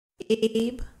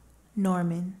Abe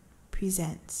Norman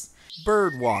presents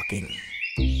Birdwalking.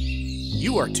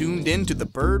 You are tuned in to the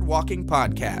Birdwalking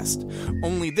podcast,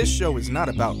 only this show is not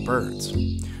about birds.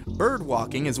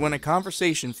 Birdwalking is when a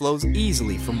conversation flows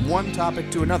easily from one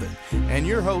topic to another, and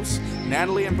your hosts,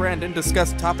 Natalie and Brandon,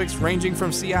 discuss topics ranging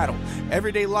from Seattle,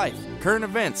 everyday life, current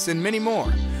events, and many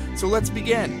more. So let's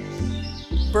begin.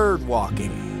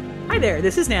 Birdwalking. Hi there,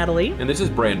 this is Natalie. And this is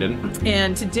Brandon.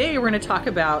 And today we're going to talk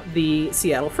about the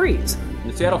Seattle Freeze.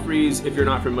 The Seattle Freeze, if you're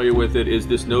not familiar with it, is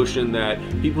this notion that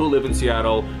people who live in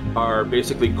Seattle are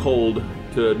basically cold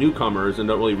to newcomers and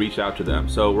don't really reach out to them.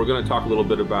 So we're going to talk a little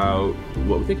bit about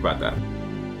what we think about that.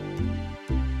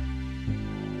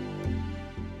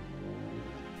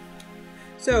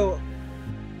 So,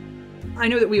 I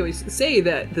know that we always say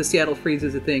that the Seattle Freeze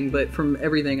is a thing, but from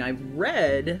everything I've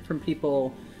read from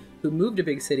people who move to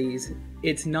big cities,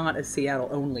 it's not a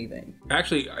Seattle-only thing.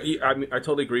 Actually, I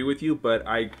totally agree with you, but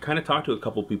I kind of talked to a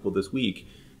couple people this week,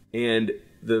 and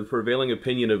the prevailing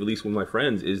opinion of at least one of my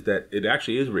friends is that it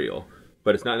actually is real,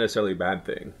 but it's not necessarily a bad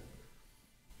thing.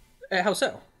 How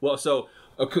so? Well, so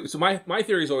my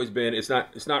theory has always been it's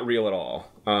not real at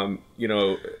all.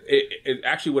 It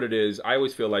actually what it is. I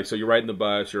always feel like, so you're riding the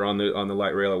bus, you're on the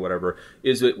light rail or whatever,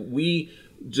 is that we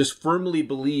just firmly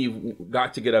believe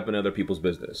not to get up in other people's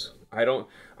business. At the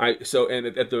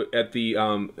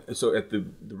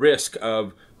risk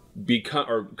of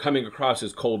coming across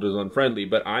as cold as unfriendly,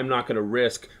 but I'm not going to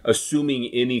risk assuming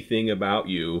anything about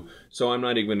you, so I'm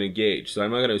not even going to engage. So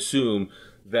I'm not going to assume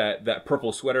that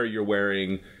purple sweater you're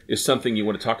wearing is something you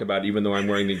want to talk about, even though I'm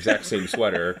wearing the exact same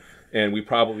sweater, and we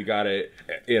probably got it,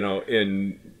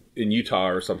 in Utah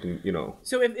or something,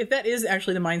 So if that is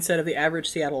actually the mindset of the average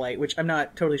Seattleite, which I'm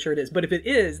not totally sure it is, but if it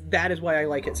is, that is why I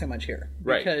like it so much here.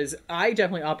 Right. Because I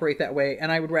definitely operate that way,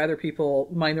 and I would rather people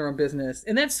mind their own business.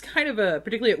 And that's kind of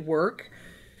particularly at work,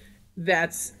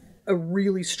 that's a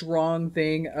really strong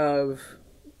thing of,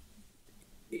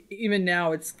 even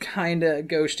now it's kind of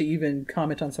gauche to even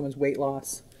comment on someone's weight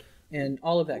loss and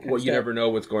all of that kind of stuff. Well, you never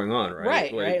know what's going on,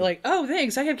 right? Right. Like, oh,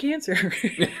 thanks, I have cancer.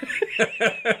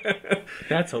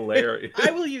 That's hilarious.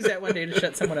 I will use that one day to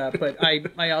shut someone up, but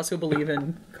I also believe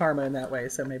in karma in that way,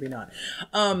 so maybe not.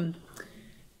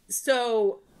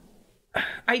 So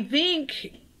I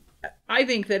think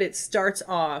that it starts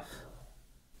off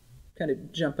kind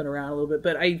of jumping around a little bit,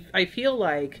 but I feel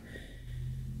like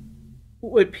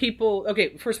what people,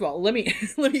 okay, first of all, let me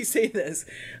say this.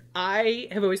 I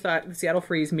have always thought the Seattle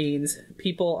Freeze means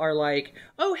people are like,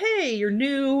 oh, hey, you're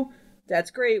new.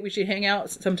 That's great. We should hang out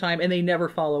sometime. And they never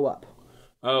follow up.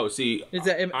 Oh, see,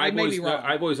 I may be wrong.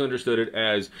 I've always understood it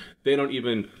as they don't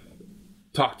even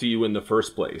talk to you in the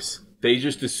first place. They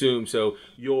just assume, so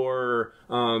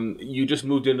you just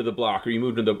moved into the block or you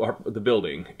moved into the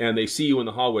building and they see you in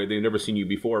the hallway. They've never seen you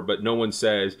before, but no one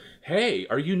says, hey,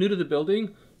 are you new to the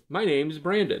building? My name is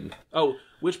Brandon. Oh,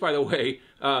 which, by the way,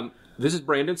 this is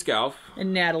Brandon Scalf.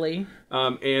 And Natalie.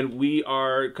 And we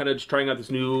are kind of just trying out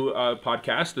this new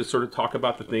podcast to sort of talk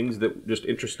about the things that just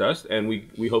interest us. And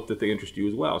we hope that they interest you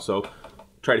as well. So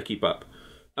try to keep up.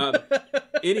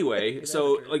 Anyway,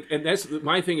 so and that's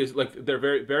my thing is they're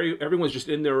very, very, everyone's just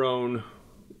in their own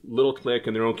little clique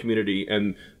in their own community.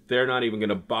 And they're not even going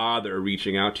to bother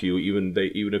reaching out to you, even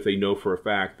if they know for a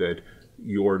fact that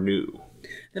you're new.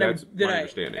 That's my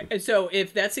understanding. So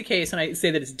if that's the case, and I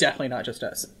say that it's definitely not just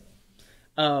us.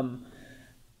 I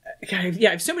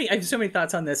have so many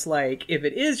thoughts on this. Like, if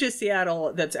it is just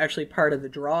Seattle, that's actually part of the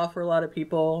draw for a lot of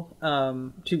people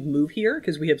to move here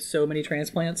because we have so many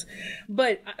transplants.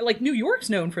 But like New York's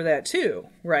known for that too,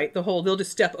 right? The whole they'll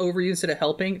just step over you instead of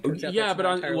helping. Yeah,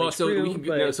 but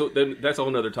then that's a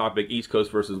whole other topic: East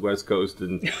Coast versus West Coast,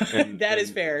 and that is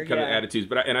fair. Kind of attitudes.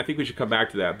 But I think we should come back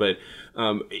to that. But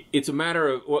it's a matter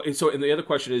of and the other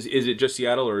question is it just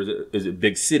Seattle or is it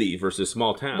big city versus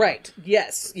small town? Right.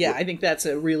 Yes. Yeah. I think that's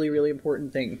a really, really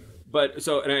important thing. But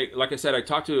like I said, I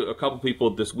talked to a couple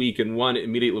people this week, and one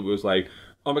immediately was like,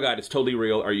 oh my God, it's totally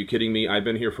real. Are you kidding me? I've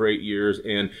been here for 8 years,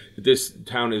 and this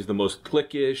town is the most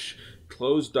cliquish,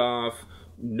 closed off,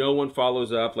 no one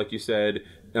follows up, like you said,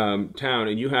 town,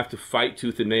 and you have to fight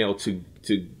tooth and nail to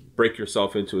break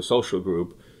yourself into a social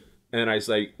group. And I was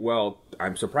like, well,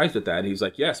 I'm surprised at that. And he's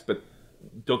like, yes, but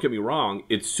don't get me wrong,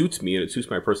 it suits me and it suits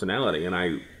my personality, and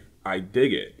I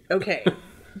dig it. Okay.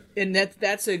 And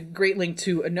that's a great link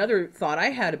to another thought I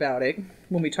had about it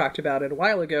when we talked about it a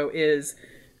while ago is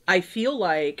I feel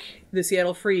like the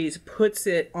Seattle Freeze puts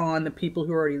it on the people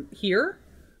who are already here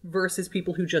versus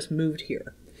people who just moved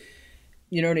here.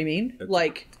 You know what I mean?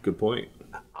 Good point.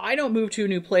 I don't move to a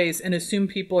new place and assume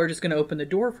people are just going to open the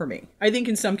door for me. I think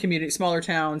in some communities, smaller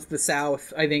towns, the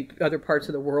South, I think other parts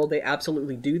of the world, they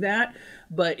absolutely do that.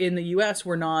 But in the U.S.,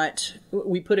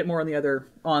 we put it more on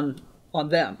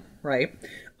them, right?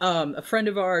 A friend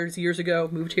of ours years ago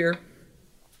moved here,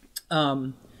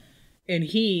 and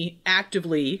he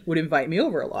actively would invite me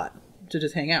over a lot to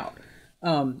just hang out.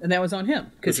 And that was on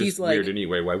him because he's like, weird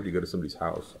anyway. Why would you go to somebody's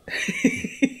house?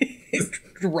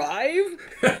 Drive.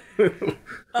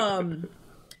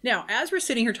 Now, as we're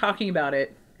sitting here talking about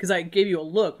it, because I gave you a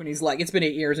look when he's like, it's been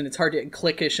 8 years and it's hard to get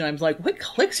clickish, and I'm like, what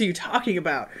clicks are you talking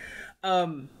about?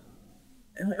 I'm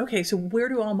like, okay, so where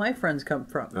do all my friends come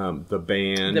from? The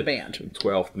band.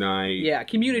 12th night. Yeah,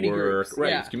 community groups.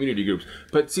 Right, yeah. It's community groups.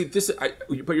 But see,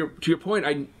 to your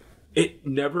point, it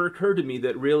never occurred to me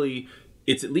that really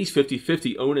it's at least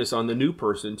 50-50 onus on the new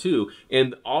person, too.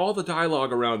 And all the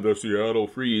dialogue around the Seattle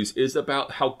freeze is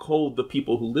about how cold the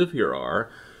people who live here are.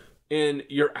 And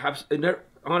it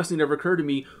honestly never occurred to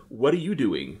me, what are you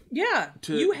doing? Yeah,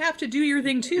 you have to do your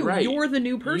thing, too. Right. You're the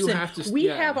new person. We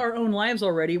have our own lives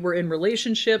already. We're in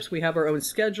relationships. We have our own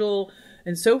schedule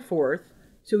and so forth.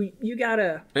 So you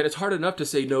gotta... And it's hard enough to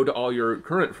say no to all your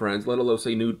current friends, let alone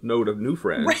say no to new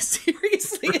friends. Right,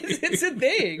 seriously, it's a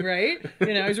thing, right?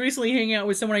 I was recently hanging out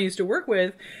with someone I used to work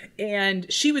with,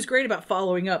 and she was great about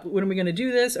following up. When are we going to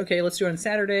do this? Okay, let's do it on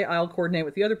Saturday. I'll coordinate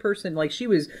with the other person. Like, she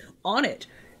was on it.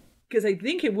 Because I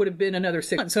think it would have been another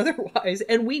 6 months otherwise,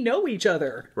 and we know each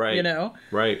other, right?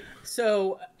 Right.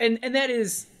 So, and that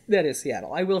is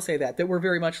Seattle. I will say that we're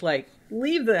very much like,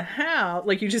 leave the house,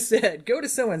 like you just said, go to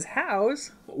someone's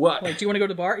house. What? Like, do you want to go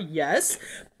to the bar? Yes,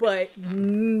 but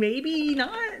maybe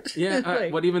not. Yeah,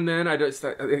 but even then, I just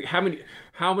how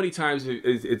many times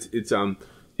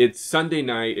it's Sunday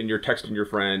night and you're texting your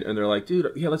friend and they're like,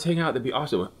 dude, yeah, let's hang out. That'd be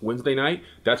awesome. Wednesday night?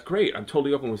 That's great. I'm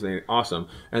totally open Wednesday night. Awesome.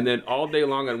 And then all day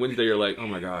long on Wednesday, you're like, oh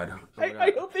my God.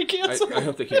 I hope they cancel. I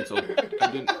hope they cancel.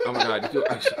 Oh my God.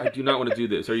 I do not want to do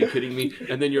this. Are you kidding me?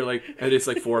 And then you're like, and it's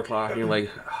like 4 o'clock and you're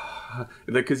like,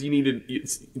 because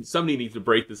somebody needs to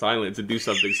break the silence and do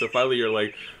something. So finally you're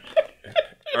like,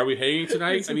 are we hanging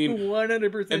tonight? It's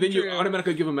 100%. And then you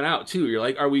automatically give them an out too. You're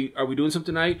like, are we doing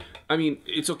something tonight? I mean,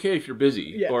 it's okay if you're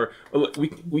busy, yeah. Or look, we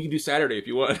can do Saturday if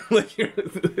you want.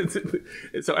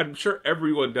 So I'm sure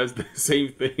everyone does the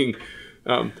same thing.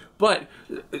 But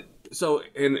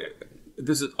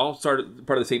this is all part of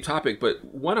the same topic. But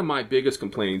one of my biggest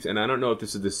complaints, and I don't know if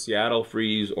this is the Seattle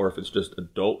freeze or if it's just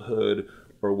adulthood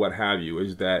or what have you,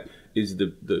 is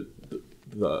the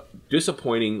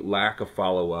disappointing lack of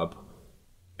follow up.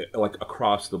 Like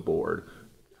across the board.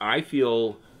 I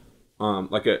feel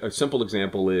like a simple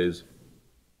example is,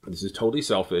 this is totally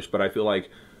selfish, but I feel like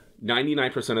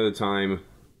 99% of the time,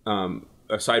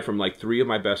 aside from like 3 of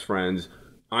my best friends,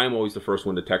 I'm always the first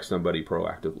one to text somebody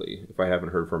proactively if I haven't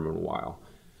heard from them in a while.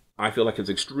 I feel like it's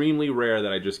extremely rare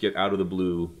that I just get out of the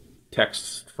blue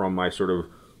texts from my sort of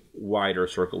wider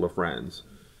circle of friends.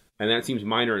 And that seems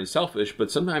minor and selfish, but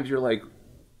sometimes you're like,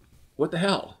 what the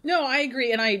hell? No, I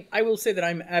agree. And I will say that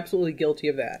I'm absolutely guilty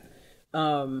of that.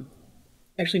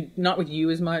 Actually, not with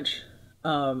you as much,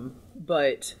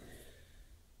 but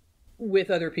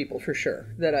with other people for sure.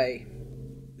 That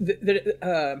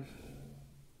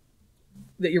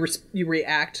you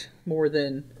react more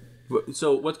than...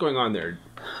 So what's going on there?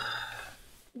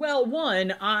 Well,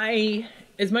 one,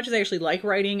 as much as I actually like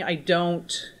writing,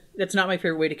 that's not my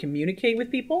favorite way to communicate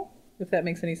with people, if that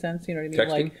makes any sense. You know what I mean?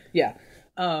 Texting? Like, yeah.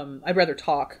 I'd rather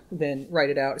talk than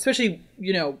write it out. Especially,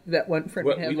 that one friend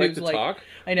we have. We like to talk?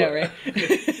 I know, right?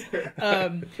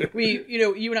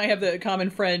 You and I have the common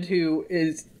friend who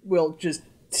will just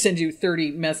send you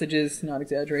 30 messages, not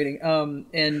exaggerating,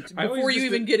 and before you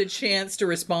even get a chance to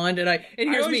respond, and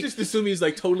here's me. Just assume he's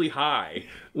like totally high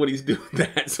when he's doing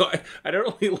that, so I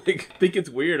don't really think it's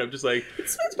weird. I'm just like,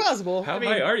 it's possible. How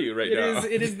high are you right now?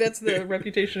 It is. That's the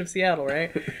reputation of Seattle,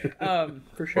 right?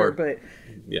 For sure. But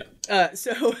yeah.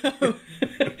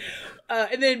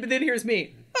 And then here's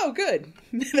me. Oh, good.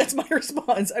 That's my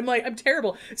response. I'm like, I'm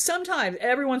terrible. Sometimes,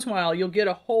 every once in a while, you'll get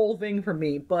a whole thing from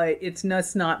me, but it's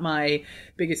not my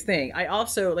biggest thing. I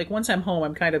also, like, once I'm home,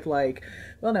 I'm kind of like,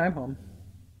 well, now I'm home.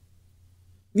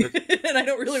 And I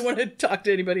don't really want to talk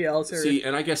to anybody else. See,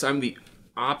 and I guess I'm the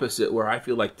opposite, where I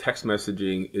feel like text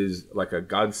messaging is like a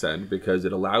godsend because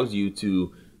it allows you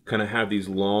to kind of have these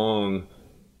long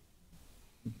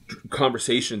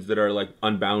conversations that are like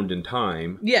unbound in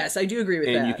time. Yes, I do agree with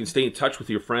that. And you can stay in touch with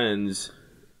your friends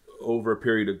over a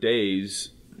period of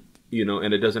days,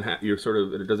 and it doesn't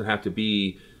have to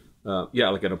be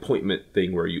like an appointment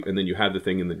thing where and then you have the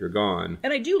thing and then you're gone.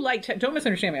 And I do like, don't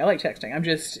misunderstand me. I like texting. I'm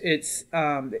just,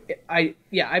 I'm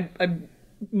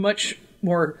much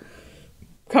more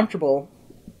comfortable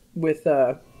with,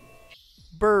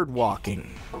 Birdwalking.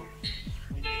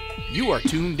 You are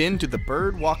tuned in to the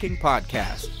Birdwalking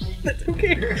podcast. That's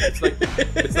okay. It's like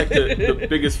the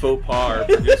biggest faux pas our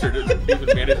producer doesn't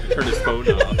even manage to turn his phone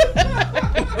off.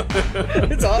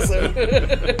 It's awesome.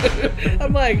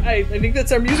 I'm like, I think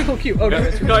that's our musical cue. Oh, no,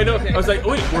 no, I know. I was like,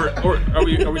 wait, are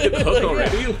we getting the hook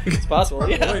already? Yeah. It's possible.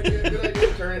 Yeah. Good idea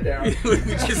to turn it down.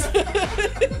 we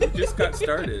just got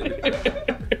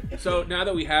started. So now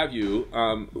that we have you,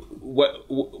 what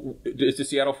is the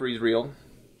Seattle freeze real?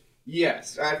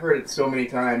 Yes, I've heard it so many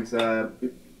times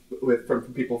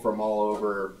from people from all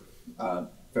over.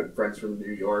 Friends from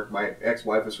New York. My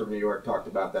ex-wife is from New York. Talked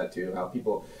about that too. How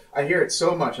people, I hear it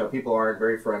so much. How people aren't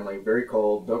very friendly, very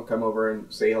cold. Don't come over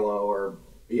and say hello, or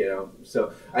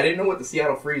So I didn't know what the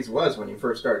Seattle freeze was when you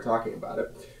first started talking about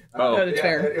it. That's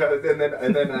fair.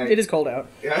 And then It is cold out.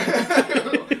 Yeah.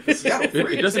 Seattle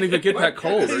freeze. It doesn't even get that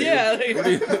cold. Yeah.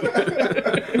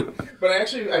 But I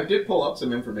did pull up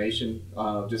some information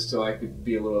just so I could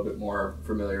be a little bit more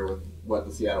familiar with what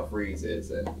the Seattle freeze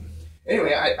is. And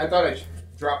anyway, I thought I'd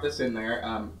drop this in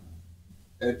there.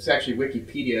 It's actually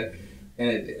Wikipedia,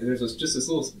 and there's just this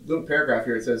little paragraph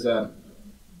here. It says,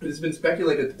 it's been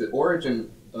speculated that the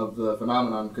origin of the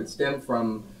phenomenon could stem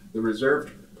from the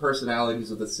reserved personalities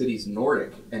of the city's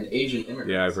Nordic and Asian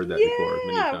immigrants. Yeah, I've heard that before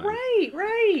many times.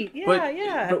 Right.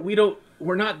 Yeah, but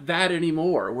we're not that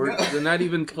anymore. We're not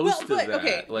even close to that.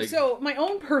 Okay, so my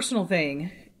own personal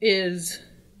thing is,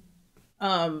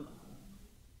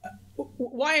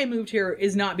 why I moved here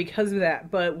is not because of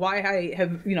that, but why I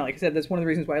have, like I said, that's one of the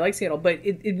reasons why I like Seattle. But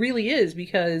it really is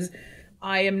because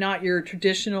I am not your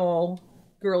traditional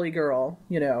girly girl,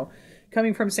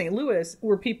 coming from St. Louis,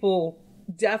 where people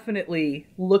definitely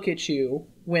look at you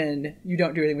when you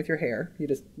don't do anything with your hair. You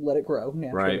just let it grow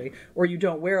naturally. Right. Or you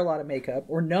don't wear a lot of makeup,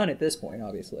 or none at this point,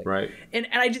 obviously. Right. And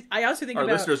I also think our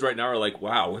about... listeners right now are like,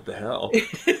 wow, what the hell?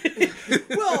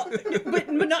 Well,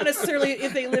 but not necessarily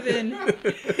if they live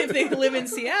in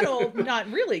Seattle,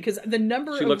 not really, because the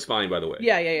number She looks fine, by the way.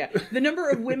 Yeah. The number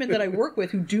of women that I work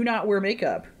with who do not wear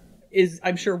makeup is,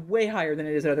 I'm sure, way higher than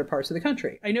it is in other parts of the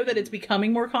country. I know that it's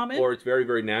becoming more common. Or it's very,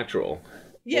 very natural.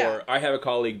 Yeah. Or I have a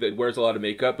colleague that wears a lot of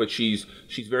makeup, but she's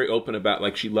very open about,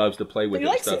 like, she loves to play with it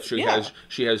and stuff.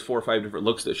 She has 4 or 5 different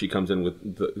looks that she comes in with,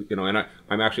 and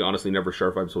I'm actually honestly never sure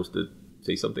if I'm supposed to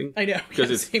say something. I know.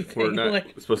 Because we're not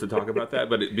supposed to talk about that,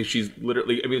 but she's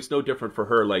literally, it's no different for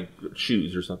her, like,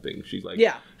 shoes or something. She's like,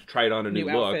 tried on a new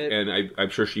look, outfit. And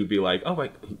I'm sure she'd be like, oh, I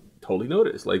totally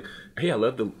noticed. Like, hey, I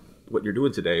love what you're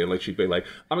doing today. And, like, she'd be like,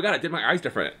 oh my God, I did my eyes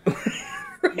different.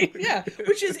 Right, yeah,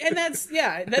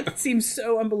 that seems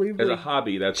so unbelievable. As a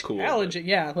hobby, that's cool. Challenging,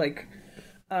 yeah, like,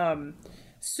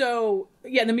 so,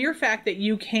 yeah, the mere fact that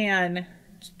you can,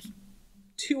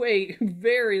 to a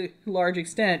very large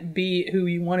extent, be who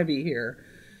you want to be here,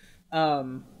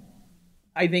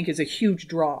 I think is a huge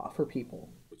draw for people.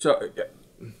 So,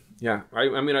 yeah,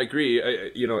 I mean, I agree,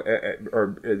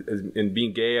 in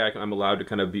being gay, I'm allowed to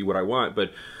kind of be what I want,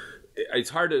 but it's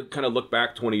hard to kind of look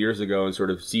back 20 years ago and sort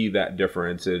of see that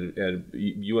difference. And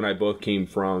you and I both came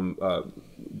from,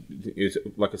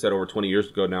 like I said, over 20 years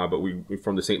ago now, but we're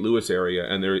from the St. Louis area,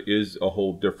 and there is a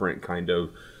whole different kind of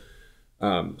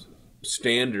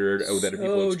standard that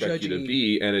people expect you to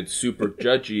be, and it's super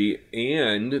judgy.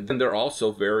 And then they're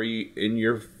also very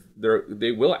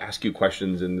they will ask you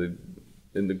questions in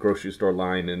the grocery store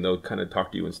line, and they'll kind of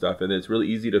talk to you and stuff. And it's really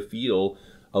easy to feel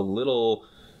a little...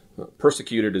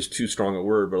 persecuted is too strong a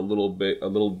word, but a little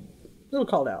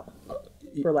called out,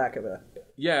 for lack of a...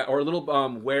 Yeah, or a little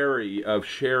wary of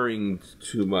sharing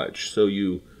too much. So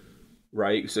you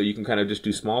can kind of just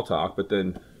do small talk, but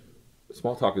then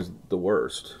small talk is the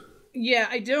worst. Yeah,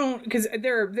 I don't, because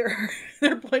there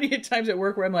are plenty of times at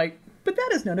work where I'm like, but that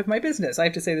is none of my business. I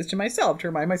have to say this to myself, to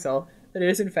remind myself that it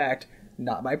is, in fact,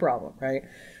 not my problem, right?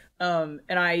 And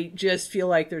I just feel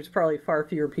like there's probably far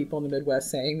fewer people in the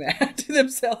Midwest saying that to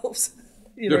themselves.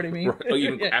 You know what I mean? Right.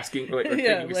 Even asking, taking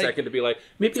a second to be like,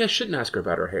 maybe I shouldn't ask her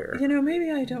about her hair. Maybe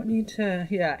I don't need to.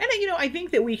 Yeah, and I think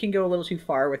that we can go a little too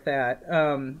far with that.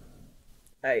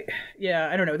 I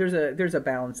don't know. There's a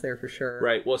balance there for sure.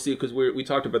 Right. Well, see, because we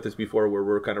talked about this before, where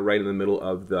we're kind of right in the middle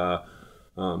of the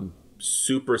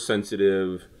super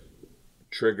sensitive,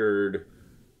 triggered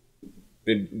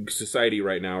in society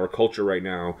right now, or culture right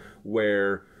now,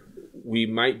 where we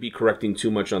might be correcting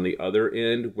too much on the other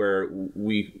end, where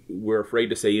we're afraid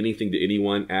to say anything to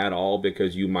anyone at all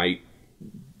because you might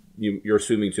you're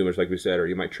assuming too much, like we said, or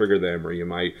you might trigger them, or you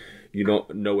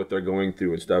don't know what they're going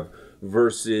through and stuff.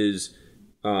 Versus,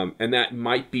 and that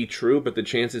might be true, but the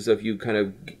chances of you kind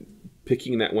of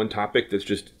picking that one topic that's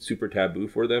just super taboo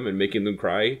for them and making them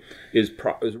cry is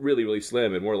really, really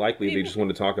slim, and more likely they just want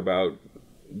to talk about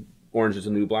Orange is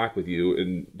the New Black with you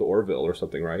in the Orville or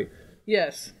something, right?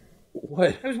 Yes.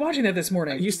 What? I was watching that this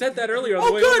morning. You said that earlier on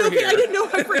the way good. over Okay, here. I didn't know.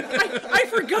 I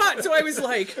forgot. So I was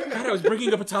like, God, I was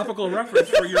bringing up a topical reference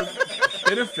for your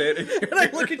benefit. and I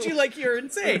look at you like you're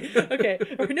insane. Okay.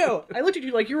 Or no, I looked at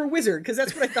you like you were a wizard because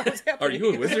that's what I thought was happening. Are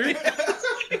you a wizard?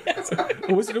 Yes.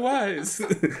 A Wizard of Oz.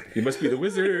 You must be the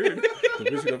wizard. The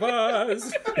Wizard of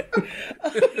Oz.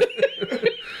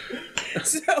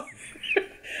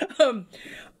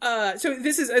 So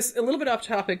this is a little bit off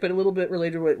topic, but a little bit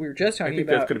related to what we were just talking I think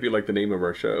about. that's going to be like the name of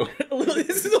our show.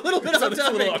 This is a little bit off topic. It's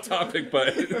a little off topic,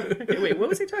 but... Okay, wait, what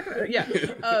was he talking about? Yeah.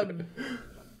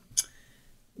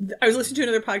 I was listening to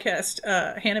another podcast,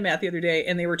 Hannah Matt, the other day,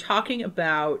 and they were talking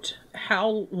about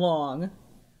how long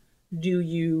do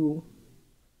you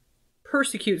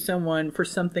persecute someone for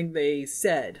something they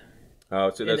said. Oh,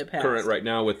 so that's current right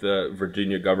now with the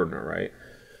Virginia governor, right?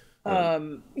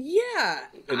 Yeah.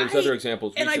 And there's other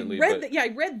examples recently. And I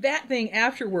read that thing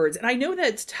afterwards, and I know that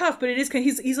it's tough, but it is kind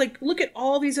of, he's like, look at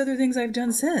all these other things I've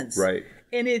done since. Right.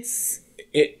 And it's...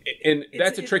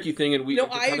 that's a tricky thing, and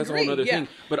that's a whole other thing.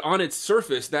 But on its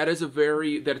surface, it's a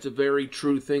very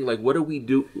true thing. Like, what do we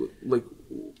do? Like,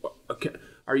 okay,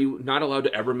 are you not allowed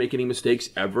to ever make any mistakes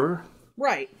ever?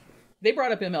 Right. They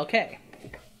brought up MLK,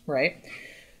 right?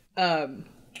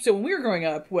 So when we were growing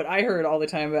up, what I heard all the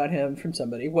time about him from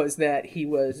somebody was that he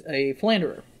was a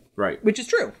philanderer. Right. Which is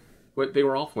true. But they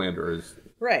were all philanderers.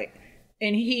 Right.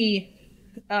 And he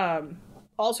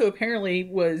also apparently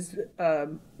was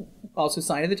also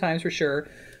signed in the Times for sure,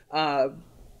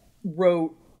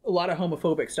 wrote a lot of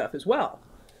homophobic stuff as well.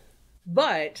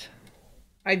 But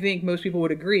I think most people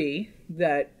would agree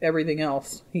that everything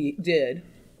else he did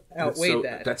outweighed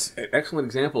that. That's an excellent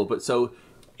example. But so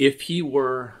if he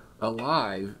were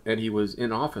alive and he was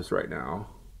in office right now,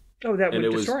 that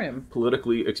would destroy him.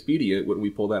 Politically expedient, would we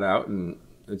pull that out and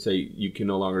say you can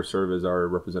no longer serve as our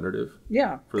representative?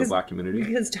 Yeah, for the black community,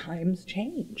 because times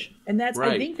change, and that's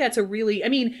right. I think that's a really. I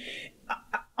mean,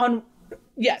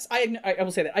 yes, I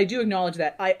will say that I do acknowledge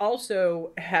that. I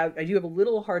do have a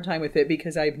little hard time with it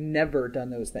because I've never done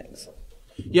those things.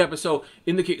 Yeah, but so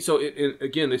in the case, in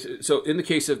the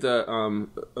case of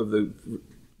the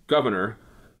governor.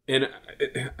 And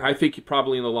I think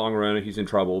probably in the long run he's in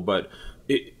trouble, but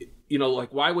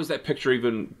why was that picture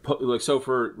even so?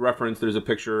 For reference, there's a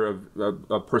picture of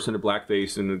a person in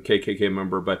blackface and a KKK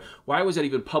member, but why was that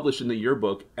even published in the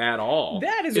yearbook at all?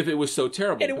 That is, if it was so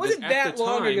terrible, and it wasn't that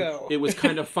long ago. It was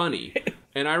kind of funny.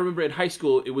 And I remember in high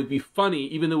school, it would be funny,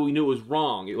 even though we knew it was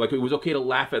wrong. Like, it was okay to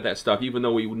laugh at that stuff, even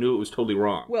though we knew it was totally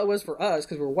wrong. Well, it was for us,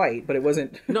 because we're white, but it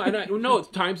wasn't... No,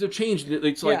 times have changed.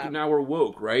 It's like, now we're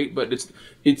woke, right? But it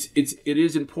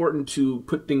is important to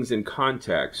put things in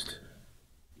context,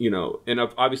 and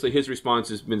obviously his response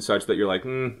has been such that you're like,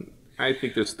 I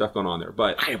think there's stuff going on there.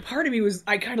 But part of me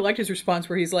I kind of liked his response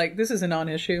where he's like, this is a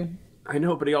non-issue. I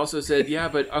know, but he also said, yeah,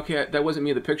 but okay, that wasn't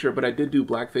me in the picture, but I did do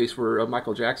blackface for a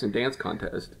Michael Jackson dance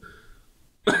contest.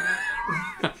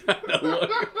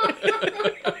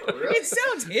 It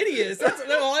sounds hideous. That's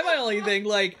my only thing.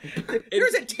 Like,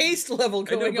 there's a taste level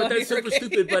going on. But that's super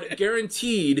stupid. But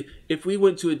guaranteed, if we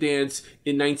went to a dance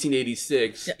in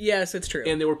 1986, yes, it's true,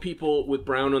 and there were people with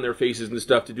brown on their faces and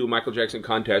stuff to do a Michael Jackson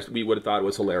contest, we would have thought it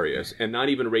was hilarious, and not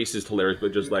even racist hilarious,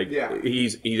 but just like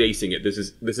he's acing it. This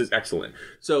is excellent.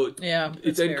 So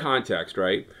it's in context,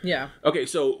 right? Yeah. Okay,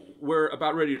 so we're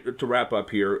about ready to wrap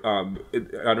up here.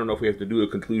 I don't know if we have to do a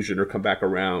conclusion or come back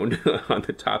around on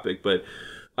the topic, but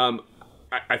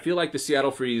I feel like the Seattle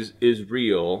freeze is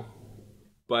real,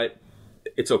 but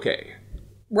it's okay.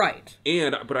 Right.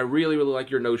 But I really, really like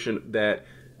your notion that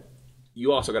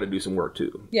you also got to do some work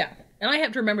too. Yeah. And I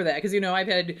have to remember that because, I've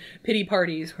had pity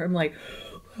parties where I'm like,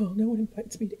 oh, no one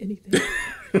invites me to anything.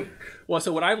 Well,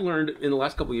 so what I've learned in the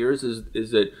last couple of years is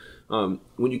that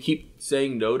when you keep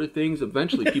saying no to things,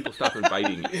 eventually people stop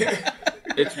inviting you.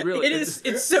 It's really...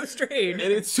 It's so strange.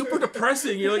 And it's super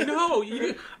depressing. You're like, no,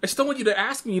 I still want you to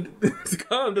ask me to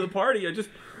come to the party.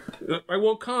 I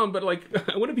won't come, but like,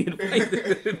 I want to be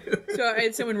invited. So I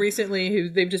had someone recently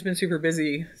they've just been super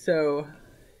busy. So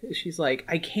she's like,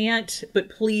 I can't, but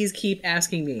please keep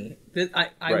asking me.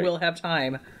 I will have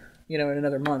time, in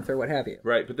another month or what have you.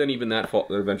 Right. But then even that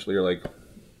eventually you're like,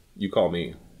 you call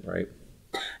me, right?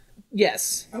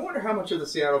 Yes. I wonder how much of the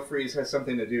Seattle freeze has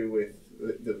something to do with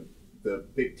the the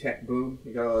big tech boom.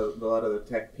 You got a lot of the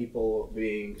tech people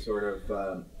being sort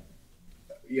of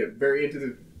very into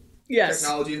the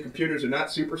technology. The computers are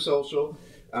not super social.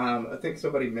 I think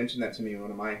somebody mentioned that to me.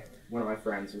 One of my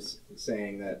friends was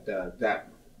saying that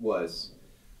that was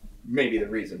maybe the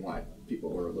reason why people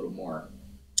were a little more.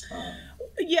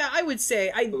 Yeah, I would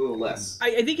say a little less.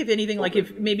 I think if anything, like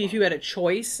if you had a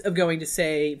choice of going to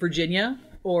say Virginia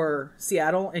or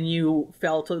Seattle, and you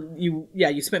felt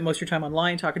you spent most of your time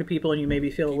online talking to people, and you maybe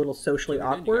feel a little socially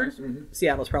awkward,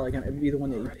 Seattle's probably going to be the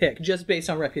one that you pick just based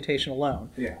on reputation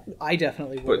alone. Yeah, I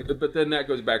definitely would. But then that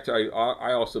goes back to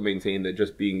I also maintain that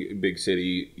just being a big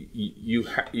city,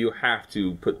 you have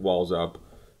to put walls up.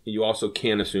 You also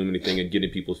can't assume anything and get in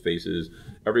people's faces.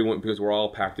 Everyone, because we're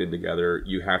all packed in together,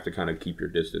 you have to kind of keep your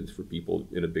distance for people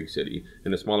in a big city.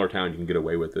 In a smaller town, you can get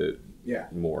away with it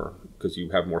more because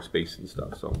you have more space and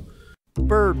stuff. So,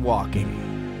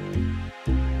 Birdwalking.